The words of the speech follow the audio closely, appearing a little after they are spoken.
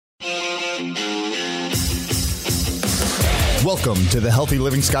Welcome to the Healthy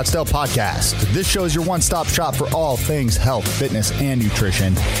Living Scottsdale podcast. This show is your one-stop shop for all things health, fitness, and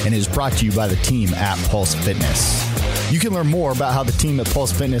nutrition, and is brought to you by the team at Pulse Fitness. You can learn more about how the team at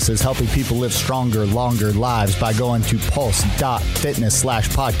Pulse Fitness is helping people live stronger, longer lives by going to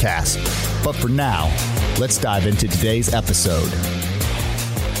pulse.fitness/podcast. But for now, let's dive into today's episode.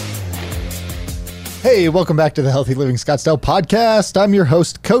 Hey, welcome back to the Healthy Living Scottsdale podcast. I'm your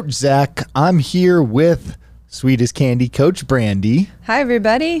host, Coach Zach. I'm here with sweet as candy, Coach Brandy. Hi,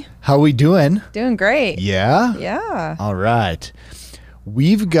 everybody. How we doing? Doing great. Yeah? Yeah. All right.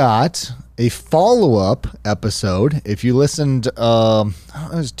 We've got a follow-up episode. If you listened, it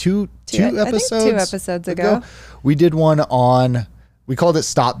was two episodes? I think 2 episodes ago. We did one on, we called it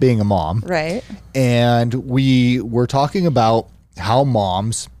Stop Being a Mom. Right. And we were talking about how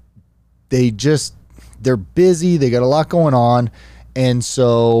moms, they're busy, they got a lot going on, and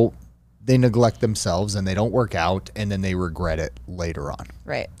so they neglect themselves and they don't work out, and then they regret it later on.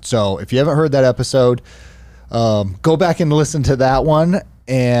 Right. So if you haven't heard that episode, go back and listen to that one.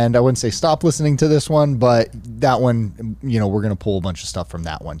 And I wouldn't say stop listening to this one, but that one, we're going to pull a bunch of stuff from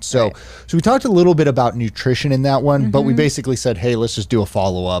that one. So, right. So we talked a little bit about nutrition in that one, but we basically said, hey, let's just do a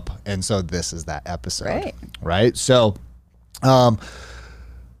follow-up. And so this is that episode. Right. So,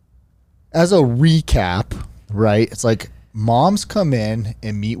 as a recap, right, it's like, moms come in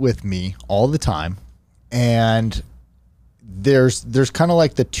and meet with me all the time, and there's kind of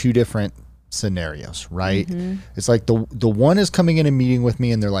like the two different scenarios, right? It's like the one is coming in and meeting with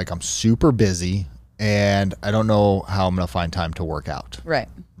me and they're like, I'm super busy and I don't know how I'm going to find time to work out. Right.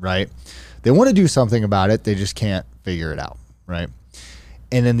 They want to do something about it. They just can't figure it out. Right.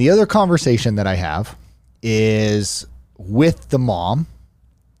 And then the other conversation that I have is with the mom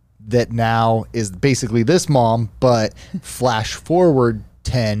that now is basically this mom, but flash forward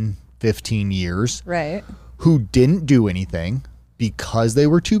 10, 15 years, right, who didn't do anything because they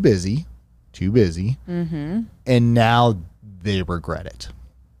were too busy, and now they regret it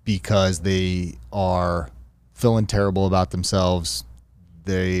because they are feeling terrible about themselves.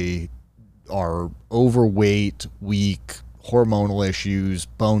 They are overweight, weak, hormonal issues,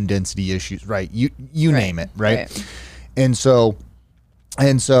 bone density issues, right? You name it, right? And so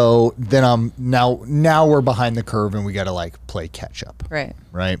then now we're behind the curve and we got to like play catch up. Right.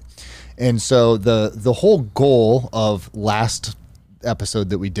 And so the whole goal of last episode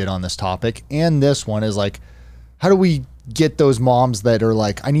that we did on this topic and this one is like, how do we get those moms that are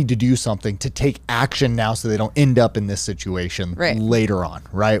like, I need to do something to take action now so they don't end up in this situation later on,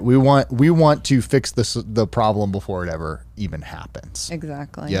 right? We want to fix the problem before it ever even happens.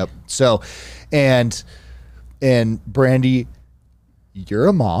 Exactly. Yep. So, and Brandy, you're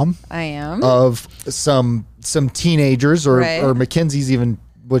a mom. I am. Of some teenagers or Mackenzie's even,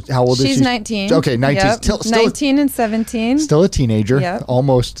 how old is she? She's 19. Okay, 19. Yep. Still 19 and 17. Still a teenager. Yep.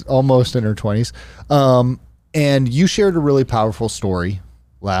 Almost in her 20s. And you shared a really powerful story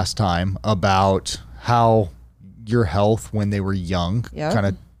last time about how your health when they were young kind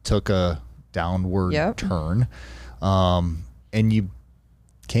of took a downward turn. And you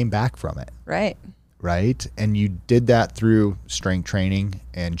came back from it. Right. And you did that through strength training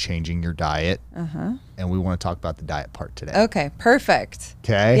and changing your diet. And we want to talk about the diet part today. Okay, perfect.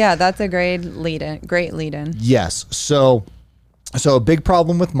 Okay. Yeah, that's a great lead-in. Yes. So a big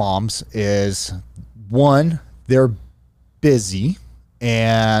problem with moms is, one, they're busy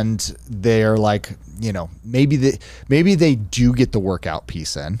and they're like, maybe they do get the workout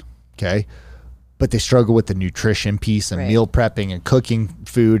piece in. Okay. But they struggle with the nutrition piece and meal prepping and cooking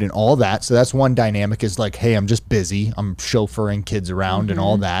food and all that. So that's one dynamic is like, hey, I'm just busy. I'm chauffeuring kids around and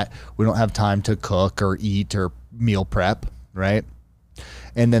all that. We don't have time to cook or eat or meal prep, right?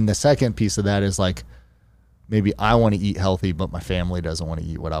 And then the second piece of that is like, maybe I want to eat healthy, but my family doesn't want to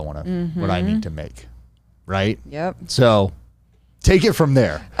eat what I want to, what I need to make, right? Yep. So take it from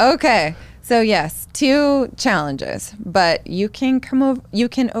there. Okay. So yes, 2 challenges, but you can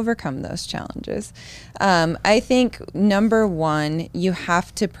overcome those challenges. I think number 1, you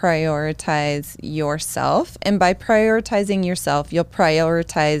have to prioritize yourself, and by prioritizing yourself, you'll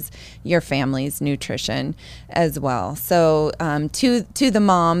prioritize your family's nutrition as well. So to the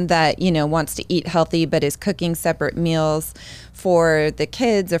mom that wants to eat healthy but is cooking separate meals for the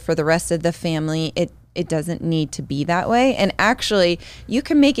kids or for the rest of the family, it doesn't need to be that way. And actually, you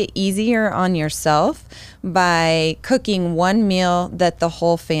can make it easier on yourself by cooking one meal that the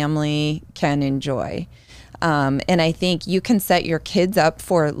whole family can enjoy. And I think you can set your kids up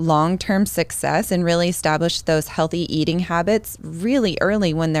for long-term success and really establish those healthy eating habits really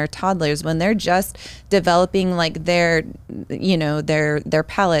early when they're toddlers, when they're just developing like their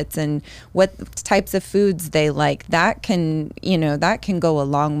palates and what types of foods they like. That can go a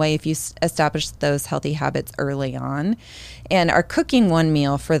long way if you establish those healthy habits early on, and are cooking one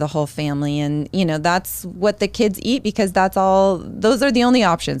meal for the whole family. And, that's what the kids eat because those are the only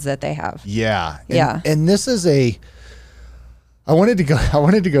options that they have. Yeah. Yeah. And this is I wanted to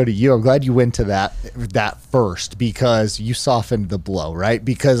go to you. I'm glad you went to that first because you softened the blow, right?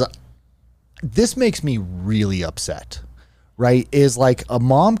 Because this makes me really upset, right? Is like a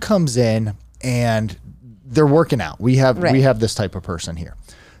mom comes in and they're working out. We have this type of person here.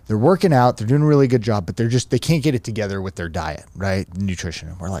 They're working out, they're doing a really good job, but they can't get it together with their diet, right? Nutrition.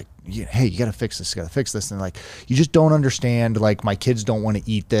 And we're like, hey, you got to fix this, And like, you just don't understand, like my kids don't want to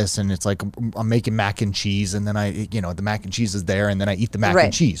eat this. And it's like, I'm making mac and cheese and then the mac and cheese is there and then I eat the mac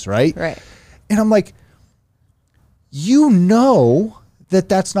and cheese, right? Right. And I'm like, that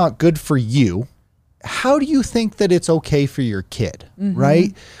that's not good for you. How do you think that it's okay for your kid,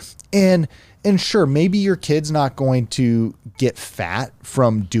 right? And sure, maybe your kid's not going to get fat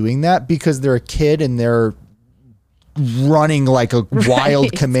from doing that because they're a kid and they're running like a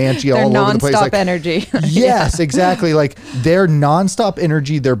wild Comanche all over the place. Nonstop Like, energy. Yes, exactly. Like they're nonstop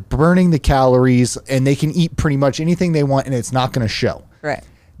energy. They're burning the calories and they can eat pretty much anything they want and it's not going to show. Right.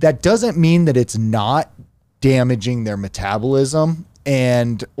 That doesn't mean that it's not damaging their metabolism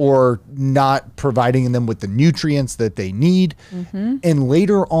or not providing them with the nutrients that they need. And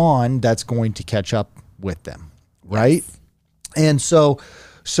later on, that's going to catch up with them. Right. Yes. And so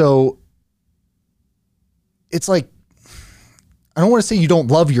it's like, I don't want to say you don't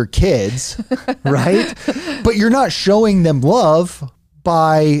love your kids, right? But you're not showing them love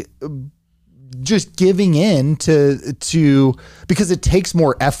by just giving in to because it takes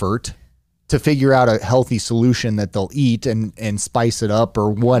more effort to figure out a healthy solution that they'll eat and spice it up or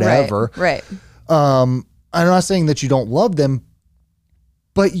whatever. Right. I'm not saying that you don't love them,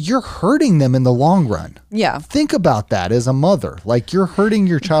 but you're hurting them in the long run. Yeah. Think about that as a mother. Like you're hurting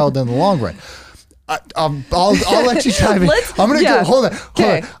your child in the long run. I'll let you chime in. I'm going to go. Hold on.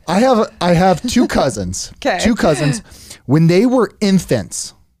 I have two cousins. Okay. Two cousins. When they were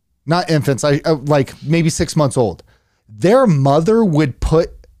not infants, like maybe 6 months old, their mother would put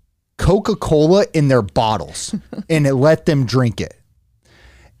Coca-Cola in their bottles and it let them drink it.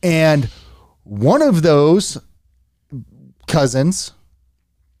 And one of those cousins,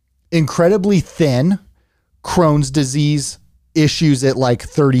 incredibly thin, Crohn's disease issues at like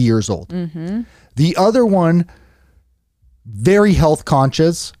 30 years old. The other one, very health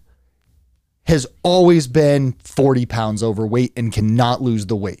conscious, has always been 40 pounds overweight and cannot lose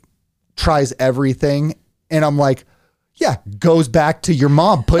the weight. Tries everything. And I'm like, yeah, goes back to your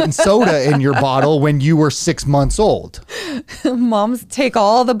mom putting soda in your bottle when you were 6 months old. Moms take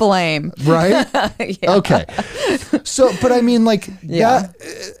all the blame. Right? Yeah. Okay. So, but I mean, like, that,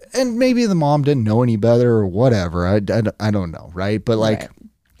 and maybe the mom didn't know any better or whatever. I don't know, right? But like,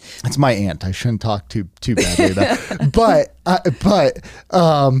 it's my aunt. I shouldn't talk too badly about that.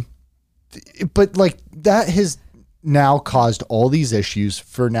 But like, that has now caused all these issues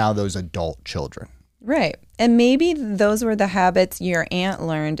for now those adult children. Right. And maybe those were the habits your aunt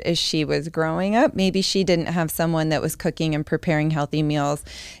learned as she was growing up. Maybe she didn't have someone that was cooking and preparing healthy meals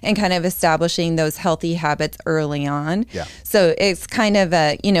and kind of establishing those healthy habits early on. Yeah. So it's kind of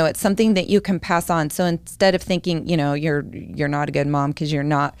it's something that you can pass on. So instead of thinking, you're not a good mom because you're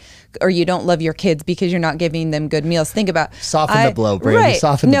not, or you don't love your kids because you're not giving them good meals. Think about soften the blow, Brandy. Right.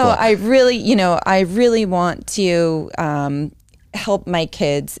 Soften the blow. I really want to help my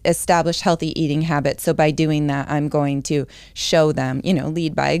kids establish healthy eating habits. So by doing that, I'm going to show them,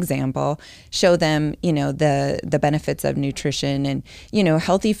 lead by example, show them, the benefits of nutrition, and,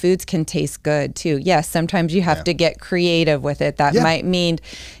 healthy foods can taste good too. Yes, sometimes you have to get creative with it. That might mean,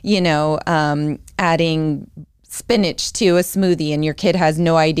 adding spinach to a smoothie and your kid has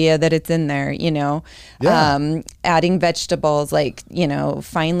no idea that it's in there, adding vegetables, like,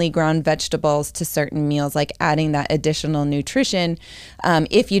 finely ground vegetables to certain meals, like adding that additional nutrition.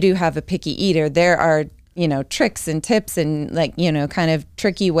 If you do have a picky eater, there are, tricks and tips and kind of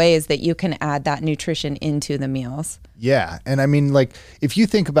tricky ways that you can add that nutrition into the meals. Yeah. And I mean, like, if you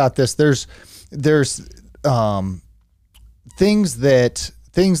think about this, there's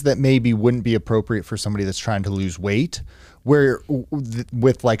things that maybe wouldn't be appropriate for somebody that's trying to lose weight, where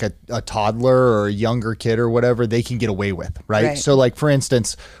with like a toddler or a younger kid or whatever, they can get away with, right? So like, for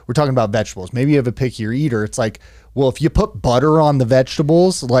instance, we're talking about vegetables. Maybe you have a pickier eater. It's like, well, if you put butter on the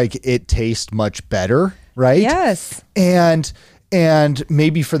vegetables, like it tastes much better. right? Yes. And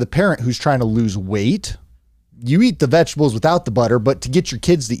maybe for the parent who's trying to lose weight, you eat the vegetables without the butter, but to get your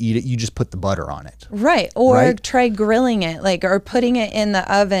kids to eat it, you just put the butter on it. Right. Or Right? try grilling it, like, or putting it in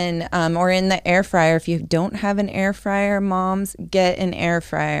the oven, or in the air fryer. If you don't have an air fryer, moms, get an air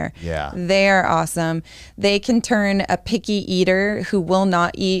fryer. Yeah. They are awesome. They can turn a picky eater who will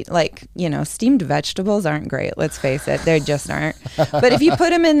not eat, like, steamed vegetables aren't great. Let's face it. They just aren't. But if you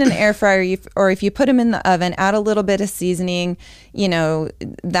put them in an air fryer, or if you put them in the oven, add a little bit of seasoning,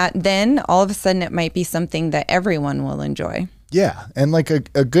 that then all of a sudden it might be something that everyone will enjoy. Yeah. And like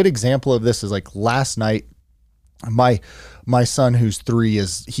a good example of this is like last night, my son who's 3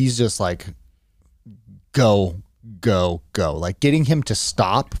 he's just like, go. Like getting him to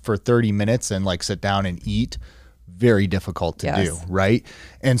stop for 30 minutes and like sit down and eat, very difficult to do. Right.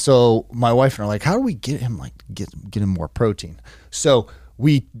 And so my wife and I are like, how do we get him get him more protein? So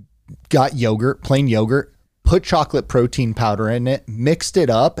we got yogurt, plain yogurt, put chocolate protein powder in it, mixed it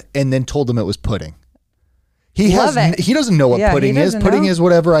up, and then told him it was pudding. He doesn't know what pudding is. Pudding is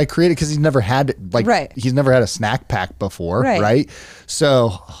whatever I created because he's never had he's never had a snack pack before, right?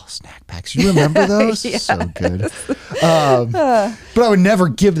 So snack packs, you remember those? Yes. So good. But I would never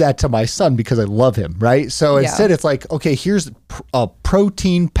give that to my son because I love him, right? So instead, it's like, okay, here's a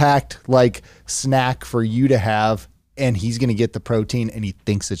protein packed like snack for you to have, and he's gonna get the protein, and he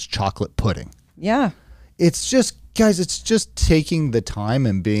thinks it's chocolate pudding. Yeah. It's just, guys, it's just taking the time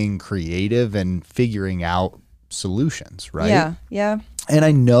and being creative and figuring out solutions, right? Yeah. Yeah. And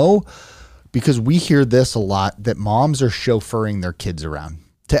I know because we hear this a lot that moms are chauffeuring their kids around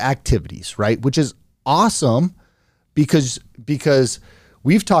to activities, right? Which is awesome because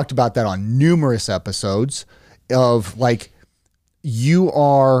we've talked about that on numerous episodes of like you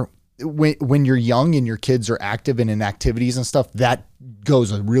are when you're young and your kids are active and in activities and stuff, that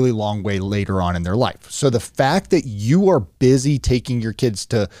goes a really long way later on in their life. So the fact that you are busy taking your kids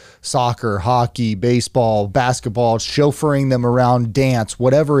to soccer, hockey, baseball, basketball, chauffeuring them around, dance,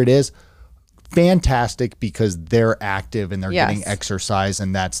 whatever it is, fantastic because they're active and they're getting exercise,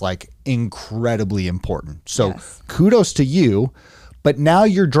 and that's like incredibly important. So kudos to you, but now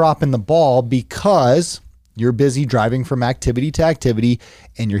you're dropping the ball because you're busy driving from activity to activity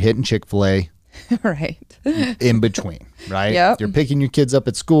and you're hitting Chick-fil-A right in between, right? Yep. You're picking your kids up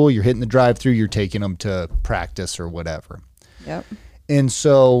at school, you're hitting the drive-through, you're taking them to practice or whatever. Yep. And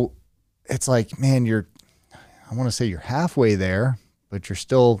so it's like, man, I want to say you're halfway there, but you're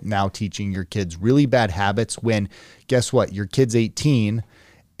still now teaching your kids really bad habits when, guess what? Your kid's 18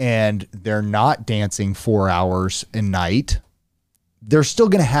 and they're not dancing 4 hours a night. They're still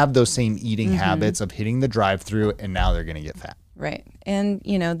going to have those same eating habits of hitting the drive-through, and now they're going to get fat. Right. And,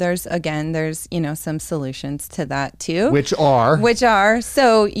 there's some solutions to that too. Which are,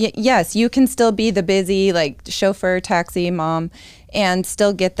 so yes, you can still be the busy, like chauffeur, taxi, mom, and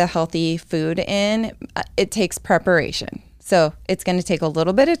still get the healthy food in. It takes preparation. So it's going to take a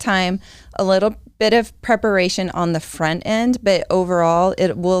little bit of time, a little bit of preparation on the front end, but overall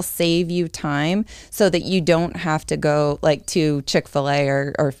it will save you time so that you don't have to go like to Chick-fil-A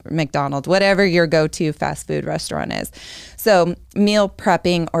or McDonald's, whatever your go-to fast food restaurant is. So meal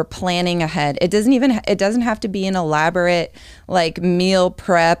prepping or planning ahead, it doesn't have to be an elaborate like meal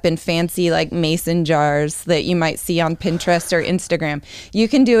prep and fancy like mason jars that you might see on Pinterest or Instagram. You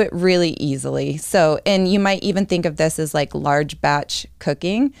can do it really easily. So, and you might even think of this as like large batch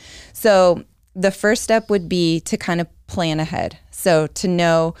cooking. So the first step would be to kind of plan ahead. So to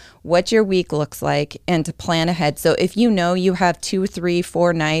know what your week looks like and to plan ahead. So if you know you have 2, 3,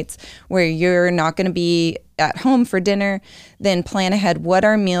 4 nights where you're not going to be at home for dinner, then plan ahead. What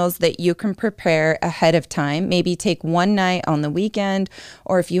are meals that you can prepare ahead of time? Maybe take one night on the weekend,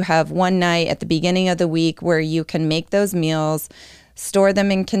 or if you have one night at the beginning of the week where you can make those meals, store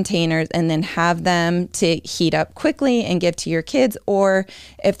them in containers, and then have them to heat up quickly and give to your kids. Or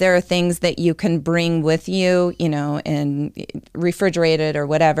if there are things that you can bring with you, and refrigerated or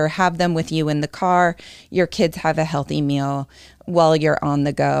whatever, have them with you in the car. Your kids have a healthy meal while you're on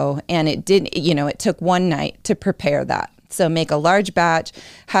the go. And it took one night to prepare that. So make a large batch,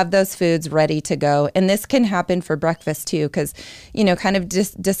 have those foods ready to go. And this can happen for breakfast too, because, kind of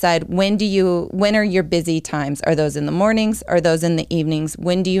just decide when are your busy times? Are those in the mornings? Are those in the evenings?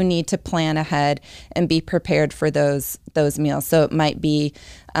 When do you need to plan ahead and be prepared for those meals? So it might be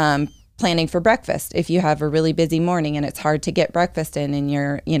planning for breakfast. If you have a really busy morning and it's hard to get breakfast in and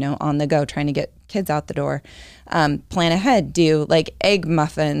you're, on the go trying to get kids out the door, plan ahead, do like egg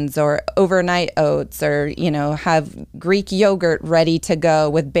muffins or overnight oats, or, have Greek yogurt ready to go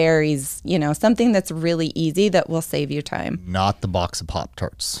with berries, something that's really easy that will save you time. Not the box of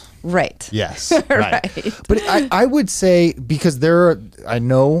Pop-Tarts. Right. Yes. Right. But I would say, because I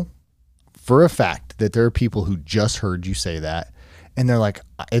know for a fact that there are people who just heard you say that and they're like,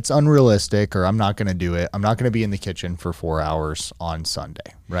 it's unrealistic, or I'm not going to do it. I'm not going to be in the kitchen for 4 hours on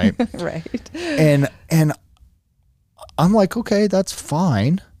Sunday. Right. Right. And I'm like, okay, that's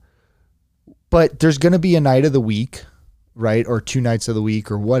fine. But there's going to be a night of the week, right? Or 2 nights of the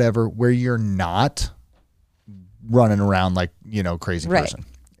week or whatever, where you're not running around like, crazy person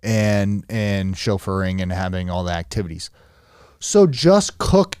and chauffeuring and having all the activities. So just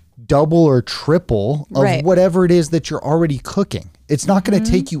cook double or triple of whatever it is that you're already cooking. It's not going to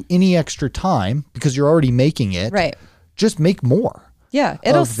take you any extra time because you're already making it. Right. Just make more. Yeah,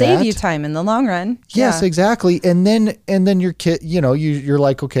 it'll save you time in the long run. Yes, exactly. And then your kid, you're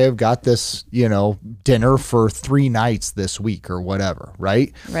like, okay, I've got this, dinner for 3 nights this week or whatever,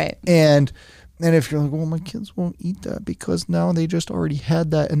 right? Right. And if you're like, well, my kids won't eat that because now they just already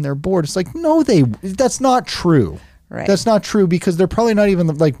had that and they're bored. It's like, no, that's not true. Right. That's not true, because they're probably not even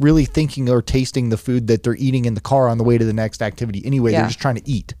like really thinking or tasting the food that they're eating in the car on the way to the next activity anyway. They're just trying to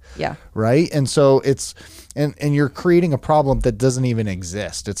eat. Yeah. Right. And so it's, and you're creating a problem that doesn't even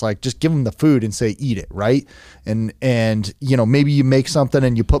exist. It's like, just give them the food and say, eat it. Right. And maybe you make something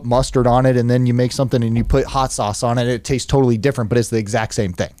and you put mustard on it, and then you make something and you put hot sauce on it. It tastes totally different, but it's the exact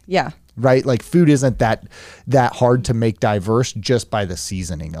same thing. Yeah. Right? Like, food isn't that hard to make diverse just by the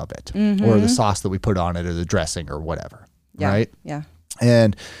seasoning of it, or the sauce that we put on it, or the dressing or whatever. Yeah. Right? Yeah.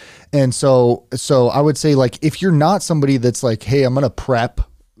 And so I would say, like, if you're not somebody that's like, hey, I'm going to prep,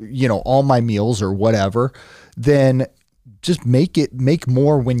 all my meals or whatever, then just make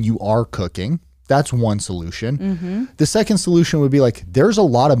more when you are cooking. That's one solution. The second solution would be like, there's a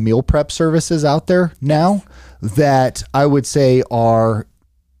lot of meal prep services out there now that I would say are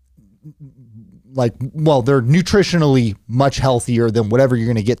like, well, they're nutritionally much healthier than whatever you're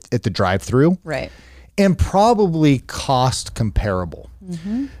going to get at the drive-thru. Right. And probably cost comparable.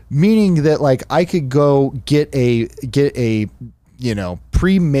 Meaning that, like, I could go get a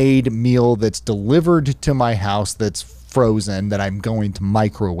pre-made meal that's delivered to my house, that's frozen, that I'm going to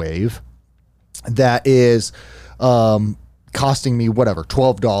microwave, that is costing me whatever,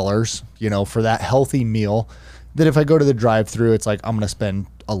 $12, for that healthy meal, that if I go to the drive-thru, it's like I'm going to spend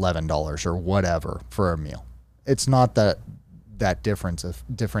 $11 or whatever for a meal. It's not that different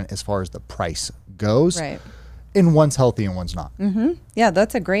as far as the price goes. Right. And one's healthy and one's not. Yeah,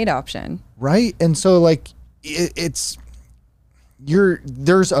 that's a great option. Right. And so, like,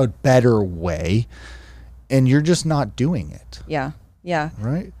 there's a better way, and you're just not doing it. Yeah. Yeah.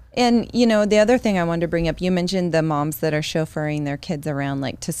 Right. And, the other thing I wanted to bring up, you mentioned the moms that are chauffeuring their kids around,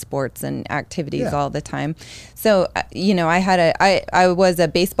 like, to sports and activities all the time. So, I was a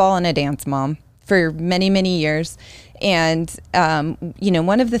baseball and a dance mom for many, many years. And,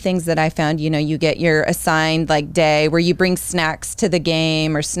 one of the things that I found, you get your assigned like day where you bring snacks to the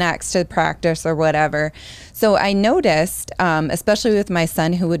game or snacks to practice or whatever. So I noticed, especially with my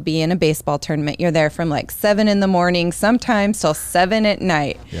son who would be in a baseball tournament, you're there from like 7 a.m, sometimes till 7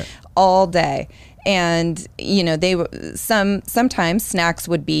 p.m, all day. And, sometimes snacks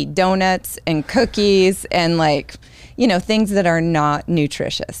would be donuts and cookies and like, things that are not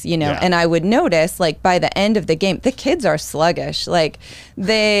nutritious, and I would notice, like, by the end of the game, the kids are sluggish. Like,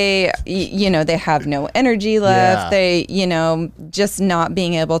 they have no energy left. They, just not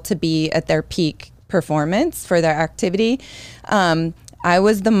being able to be at their peak performance for their activity. I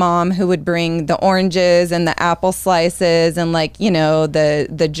was the mom who would bring the oranges and the apple slices and like,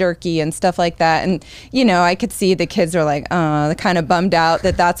 the jerky and stuff like that. And, I could see the kids were like, they're kind of bummed out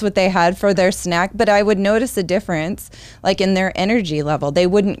that that's what they had for their snack. But I would notice a difference, like in their energy level. They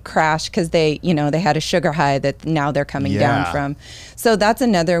wouldn't crash because they had a sugar high that now they're coming down from. So that's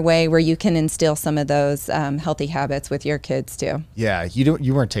another way where you can instill some of those healthy habits with your kids too. Yeah.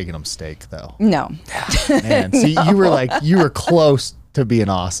 You weren't taking them steak though. No. Man, see, you were close to being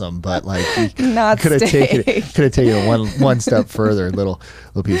awesome, but like you could have taken it one step further, little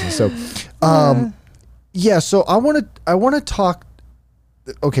pieces. So, so I want to talk.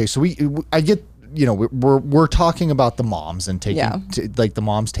 Okay, so I get, we're talking about the moms and like the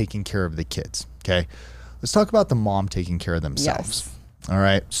moms taking care of the kids. Okay, let's talk about the mom taking care of themselves. Yes. All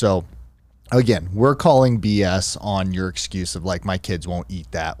right, so again, we're calling BS on your excuse of like, my kids won't eat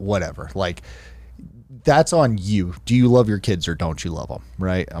that, whatever. Like, that's on you. Do you love your kids or don't you love them?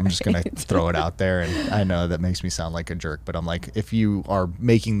 Right. I'm just going to throw it out there. And I know that makes me sound like a jerk, but I'm like, if you are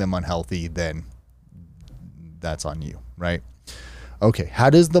making them unhealthy, then that's on you. Right. Okay. How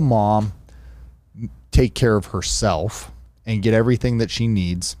does the mom take care of herself and get everything that she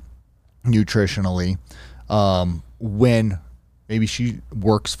needs nutritionally when maybe she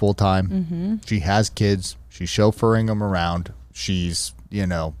works full time, she has kids, she's chauffeuring them around, she's,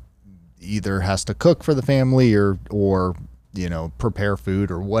 either has to cook for the family or prepare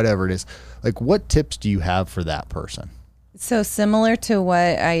food or whatever it is. Like, what tips do you have for that person? So similar to what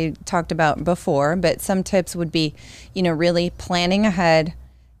I talked about before, but some tips would be, really planning ahead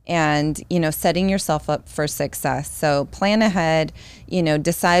and, setting yourself up for success. So plan ahead,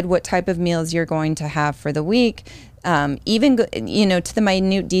 decide what type of meals you're going to have for the week. Even, to the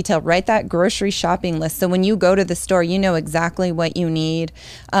minute detail, write that grocery shopping list. So when you go to the store, you know exactly what you need.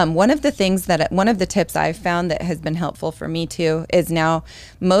 One of the tips I've found that has been helpful for me too is now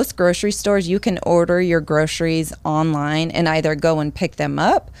most grocery stores, you can order your groceries online and either go and pick them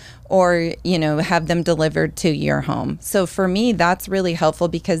up or, have them delivered to your home. So for me, that's really helpful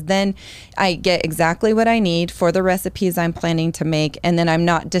because then I get exactly what I need for the recipes I'm planning to make. And then I'm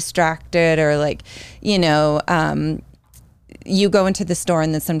not distracted or you go into the store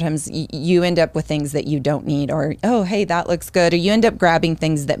and then sometimes you end up with things that you don't need or, oh, hey, that looks good. Or you end up grabbing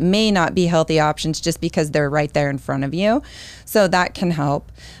things that may not be healthy options just because they're right there in front of you. So that can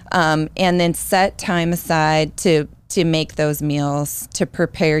help. And then set time aside to make those meals, to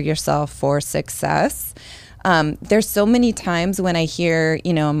prepare yourself for success. There's so many times when I hear,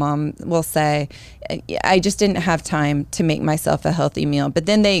 a mom will say, I just didn't have time to make myself a healthy meal. But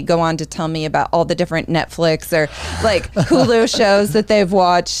then they go on to tell me about all the different Netflix or like Hulu shows that they've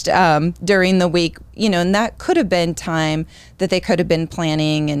watched during the week, and that could have been time that they could have been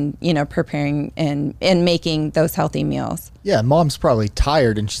planning and, preparing and making those healthy meals. Yeah, mom's probably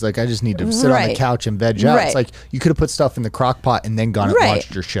tired and she's like, I just need to sit on the couch and veg out. It's like you could have put stuff in the crock pot and then gone and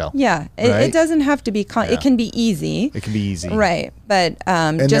watched your show. Yeah, it doesn't have to be, it can be easy. It can be easy. Right, but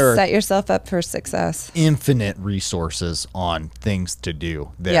just set yourself up for success. Infinite resources on things to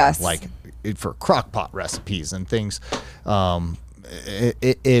do there. Yes. Like for crock pot recipes and things.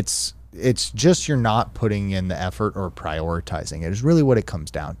 It's just you're not putting in the effort or prioritizing it is really what it comes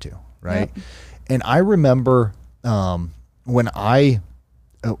down to, right? Yep. And I remember when I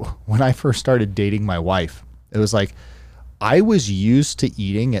first started dating my wife, it was like I was used to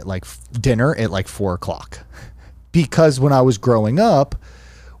eating at like dinner at like 4:00 because when I was growing up,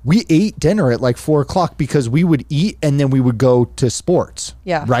 we ate dinner at like 4:00 because we would eat and then we would go to sports.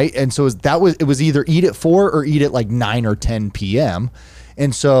 Yeah. Right. And so it was either eat at 4 or eat at like 9 or 10 p.m.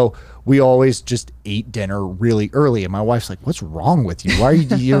 And so we always just ate dinner really early. And my wife's like, what's wrong with you? Why are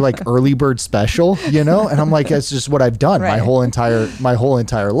you're like early bird special, And I'm like, that's just what I've done my whole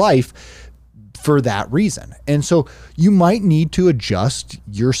entire life for that reason. And so you might need to adjust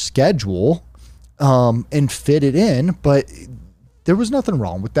your schedule and fit it in, but there was nothing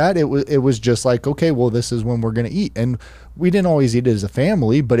wrong with that. It was just like, okay, well, this is when we're going to eat. And we didn't always eat it as a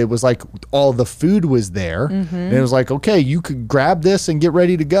family, but it was like all the food was there. Mm-hmm. And it was like, okay, you could grab this and get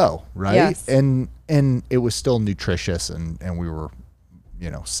ready to go. Right. Yes. And it was still nutritious and we were,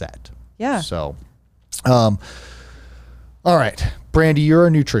 set. Yeah. So, all right, Brandy, you're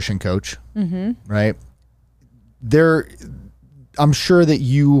a nutrition coach, right? I'm sure that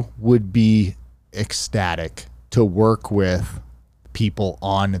you would be ecstatic to work with people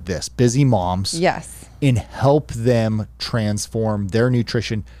on this, busy moms, yes, and help them transform their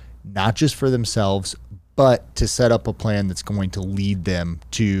nutrition, not just for themselves, but to set up a plan that's going to lead them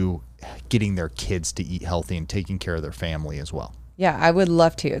to getting their kids to eat healthy and taking care of their family as well. Yeah, I would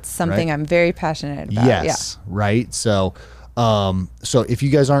love to. It's something I'm very passionate about. Yes, yeah. Right. So, so if you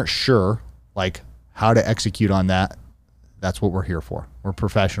guys aren't sure, like how to execute on that, that's what we're here for. We're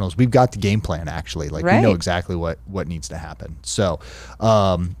professionals. We've got the game plan actually. Like we know exactly what needs to happen. So,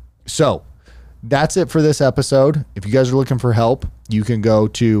 so that's it for this episode. If you guys are looking for help, you can go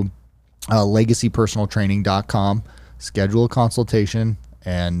to legacypersonaltraining.com, schedule a consultation,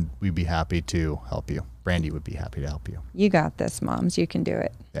 and we'd be happy to help you. Brandy would be happy to help you. You got this, moms. You can do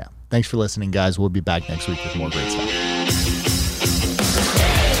it. Yeah. Thanks for listening, guys. We'll be back next week with more great stuff.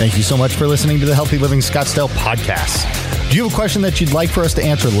 Thank you so much for listening to the Healthy Living Scottsdale podcast. Do you have a question that you'd like for us to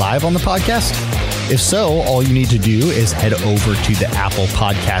answer live on the podcast? If so, all you need to do is head over to the Apple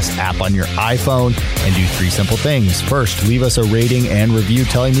Podcast app on your iPhone and do 3 simple things. First, leave us a rating and review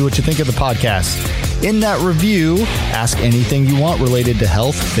telling me what you think of the podcast. In that review, ask anything you want related to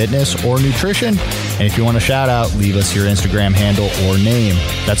health, fitness, or nutrition. And if you want a shout out, leave us your Instagram handle or name.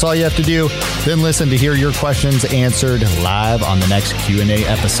 That's all you have to do. Then listen to hear your questions answered live on the next Q&A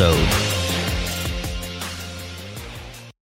episode.